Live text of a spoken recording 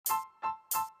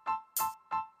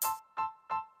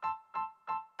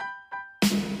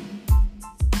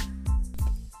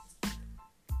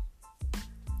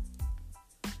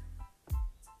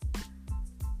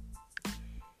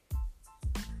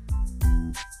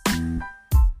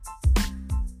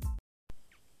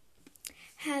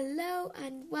Hello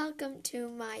and welcome to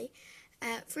my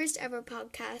first ever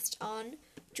podcast on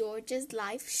George's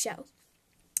Life Show.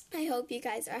 I hope you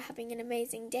guys are having an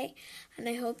amazing day and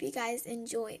I hope you guys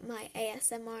enjoy my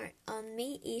ASMR on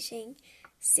me eating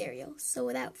cereal. So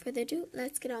without further ado,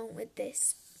 let's get on with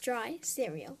this dry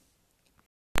cereal.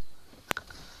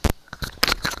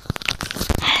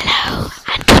 Hello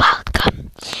and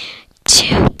welcome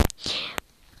to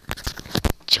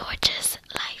George's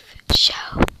Life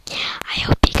Show. I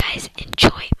hope you guys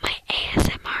enjoy my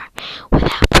ASMR.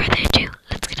 Without further ado,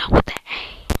 let's get on with the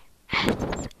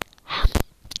ASMR.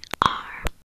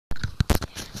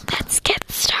 Let's get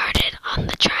started on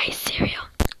the dry cereal.